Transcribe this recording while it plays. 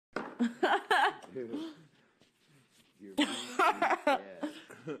Dude. You're yeah.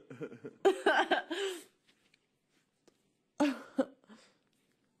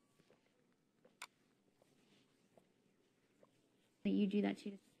 You do that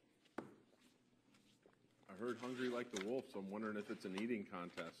too. I heard hungry like the wolf, so I'm wondering if it's an eating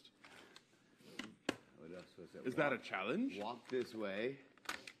contest. What else was it? Is that a challenge? Walk this way.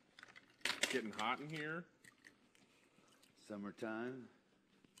 Getting hot in here. Summertime.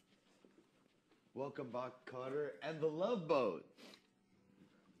 Welcome back, Carter and the Love Boat.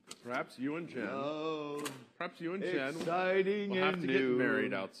 Perhaps you and Jen. Oh, perhaps you and Jen. Exciting will have and to new. get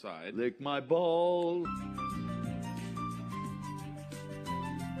married outside. Lick my balls.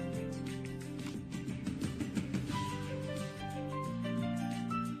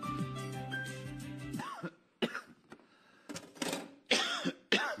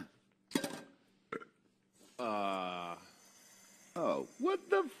 Oh, what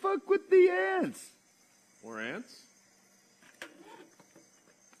the fuck with the ants? More ants?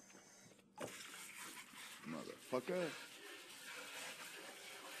 Motherfucker.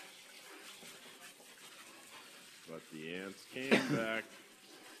 But the ants came back.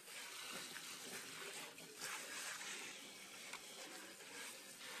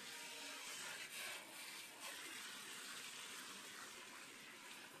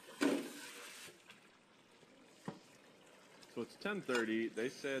 So it's 10:30. They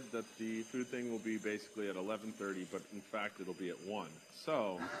said that the food thing will be basically at 11:30, but in fact it'll be at 1.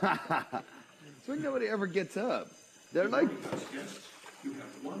 So. So nobody ever gets up. They're like. You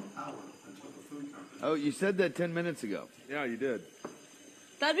have 1 hour until the food competition. Oh, you said that 10 minutes ago. Yeah, you did.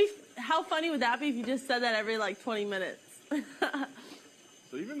 That'd be. How funny would that be if you just said that every like 20 minutes?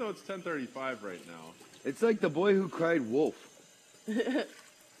 So even though it's 10:35 right now. It's like the boy who cried wolf.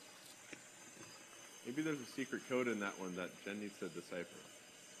 Maybe there's a secret code in that one that Jen needs to decipher.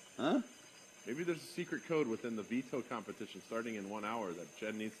 Huh? Maybe there's a secret code within the veto competition starting in 1 hour that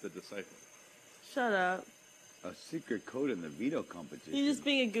Jen needs to decipher. Shut up. A secret code in the veto competition. You're just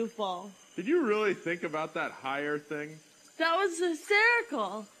being a goofball. Did you really think about that higher thing? That was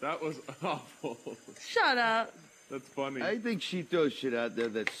hysterical. That was awful. Shut up. That's funny. I think she throws shit out there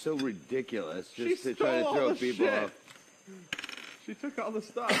that's so ridiculous She just to try to stole throw all the people shit. off. She took all the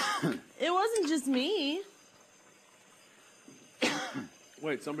stuff. It wasn't just me.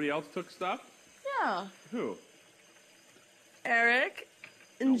 Wait, somebody else took stuff? Yeah. Who? Eric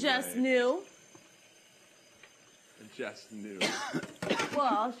and No Jess way. knew. And Jess knew.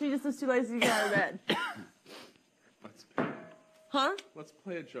 Well, she just was too lazy to get out of bed. Huh? Let's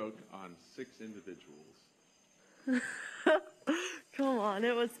play a joke on 6 individuals. Come on,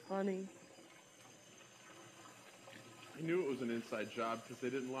 it was funny. I knew it was an inside job because they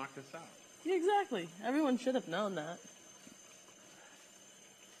didn't lock us out. Yeah, exactly. Everyone should have known that.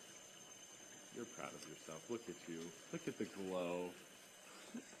 You're proud of yourself. Look at you. Look at the glow.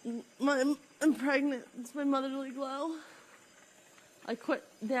 I'm pregnant. It's my motherly glow. I quit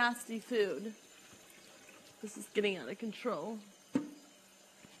nasty food. This is getting out of control. I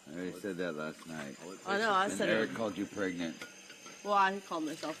already said that last night. I know, I And said Eric it. called you pregnant. Well, I called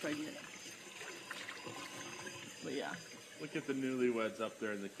myself pregnant. But yeah. Look at the newlyweds up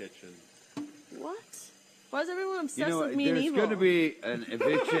there in the kitchen. What? Why is everyone obsessed You know what? with me and There's Evil? going to be an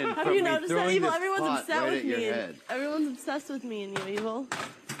eviction Have from you me noticed that, throwing Evil? this Everyone's pot upset right with at your me. head. Everyone's obsessed with me and you, Evil.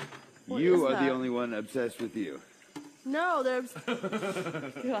 What You is are that? the only one obsessed with you. No, they're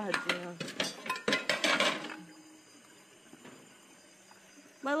God damn.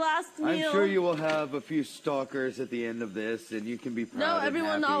 My last meal. I'm sure you will have a few stalkers at the end of this, and you can be proud No, and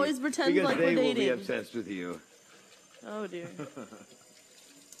everyone happy always pretends because like they we're will be dating. obsessed with you. Oh dear.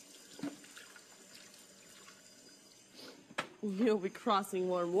 You'll be crossing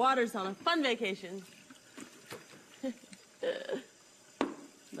warm waters on a fun vacation.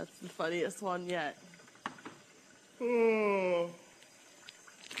 That's the funniest one yet. Oh.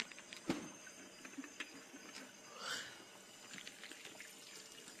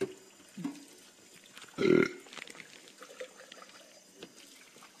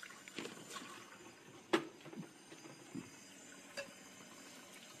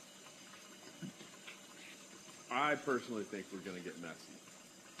 I personally think we're going to get messy.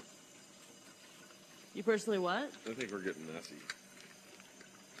 You personally what? I think we're getting messy.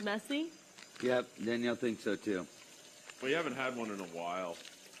 Messy? Yep, Danielle thinks so too. We haven't had one in a while.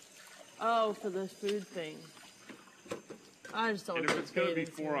 Oh, for the food thing. I just don't And want if it's going to be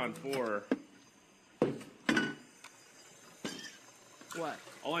dating 4 on 4, What?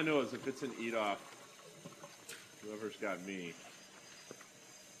 all I know is if it's an eat-off, whoever's got me.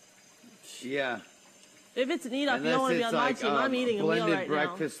 Yeah. If it's an eat-up, you don't Unless want to be it's on my like team. I'm eating a meal blended right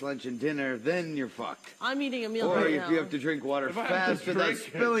breakfast, lunch, and dinner, then you're fucked. now. I'm eating a meal Or right if now. you have to drink water If I have fast to without drink it.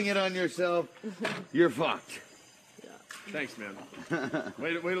 spilling it on yourself, you're fucked. Thanks, man.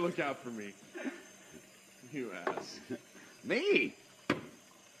 Way to look out for me. You ass. Me?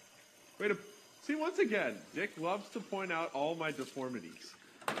 See, once again, Dick loves to point out all my deformities.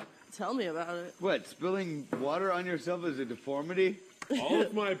 Tell me about it. What, spilling water on yourself is a deformity? All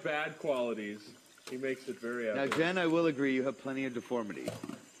of my bad qualities, he makes it very Now, evident. Jen, I will agree you have plenty of deformity.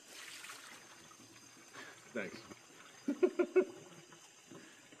 Thanks.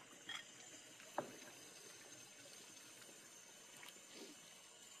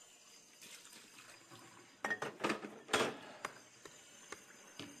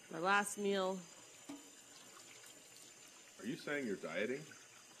 My last meal. Are you saying you're dieting?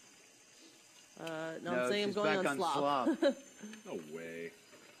 No, I'm saying I'm she's going back on slop. No way.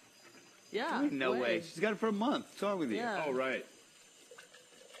 Yeah. No way. She's got it for a month. What's wrong with you? Yeah. Oh, right.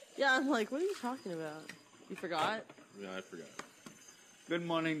 Yeah, I'm like, what are you talking about? You forgot? Yeah, I forgot. Good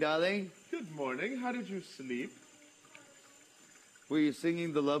morning, darling. Good morning. How did you sleep? Were you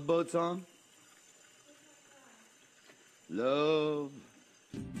singing the Love Boat song? Love.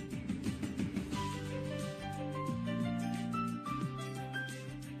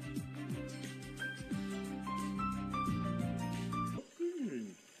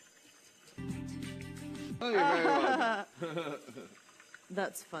 Oh, you're very welcome.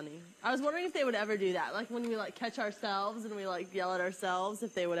 That's funny. I was wondering if they would ever do that. Like when we like catch ourselves and we like yell at ourselves,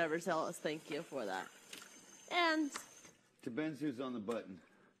 if they would ever tell us thank you for that. And Depends who's on the button.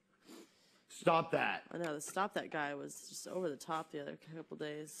 Stop that. I know the stop that guy was just over the top the other couple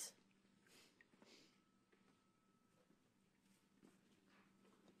days.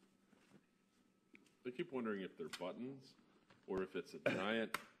 I keep wondering if they're buttons or if it's a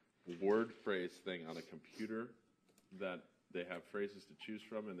giant word phrase thing on a computer that they have phrases to choose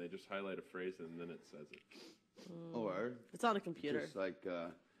from and they just highlight a phrase and then it says it. Or It's on a computer. just like,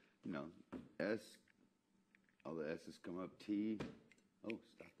 you know, S. All the S's come up. T. Oh,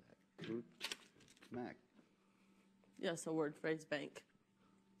 stop that. Truth. Smack. Yeah, so word phrase bank.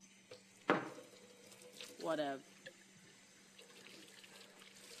 Whatever.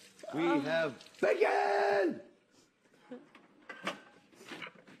 We have bacon!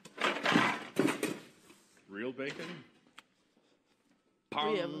 Real bacon?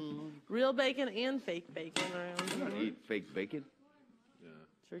 We have real bacon and fake bacon around I here. don't eat fake bacon. Yeah.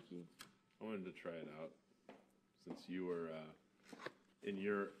 Turkey. I wanted to try it out since you were in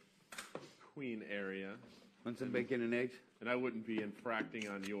your queen area. Want some bacon and eggs? And I wouldn't be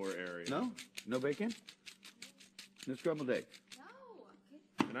infracting on your area. No? No bacon? No scrambled eggs?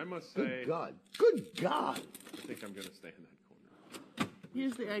 And I must say, Good God. Good God. I think I'm going to stay in that corner.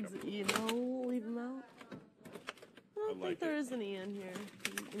 Here's the eggs that you know, leave them out. I don't like think there it. is any in here.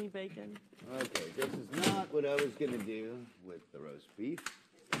 Any bacon. Okay, this is not what I was going to do with the roast beef.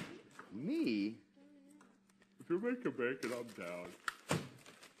 Me? If you're making bacon, I'm down.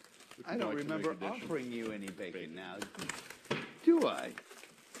 If I you'd don't like to make remember a dish. offering you any bacon Bacon. now. Do I?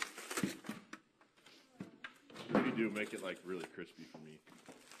 If you do, make it like really crispy for me.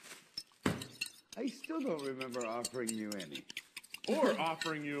 I still don't remember offering you any. Or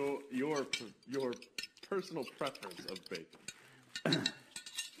offering you your personal preference of bacon.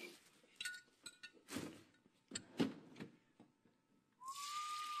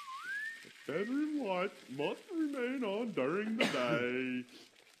 Bedroom lights must remain on during the day.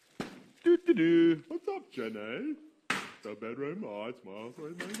 Do-do-do. What's up, Jenny? The bedroom lights must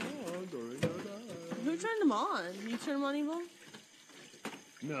remain on during the day. Who turned them on? You turn them on, Evil?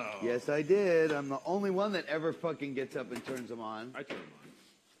 No. Yes, I did. I'm the only one that ever fucking gets up and turns them on. I turn them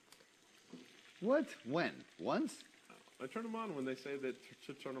on. What? When? Once? I turn them on when they say that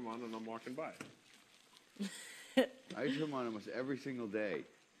to turn them on and I'm walking by. I turn them on almost every single day.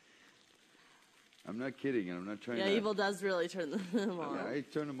 I'm not kidding, and I'm not trying Yeah, to... Evil does really turn them on. I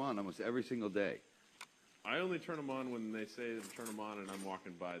turn them on almost every single day. I only turn them on when they say to turn them on and I'm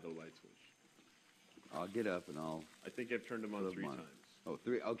walking by the light switch. I'll get up and I'll... I think I've turned them on Put 3 them on. times. Oh,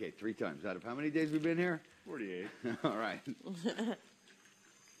 3? Okay, 3 times. Out of how many days we've been here? 48. All right.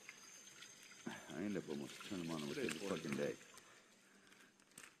 I end up almost turning them on almost every fucking day.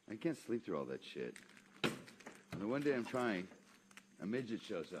 I can't sleep through all that shit. And the one day I'm trying, a midget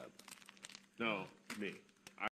shows up. No, me.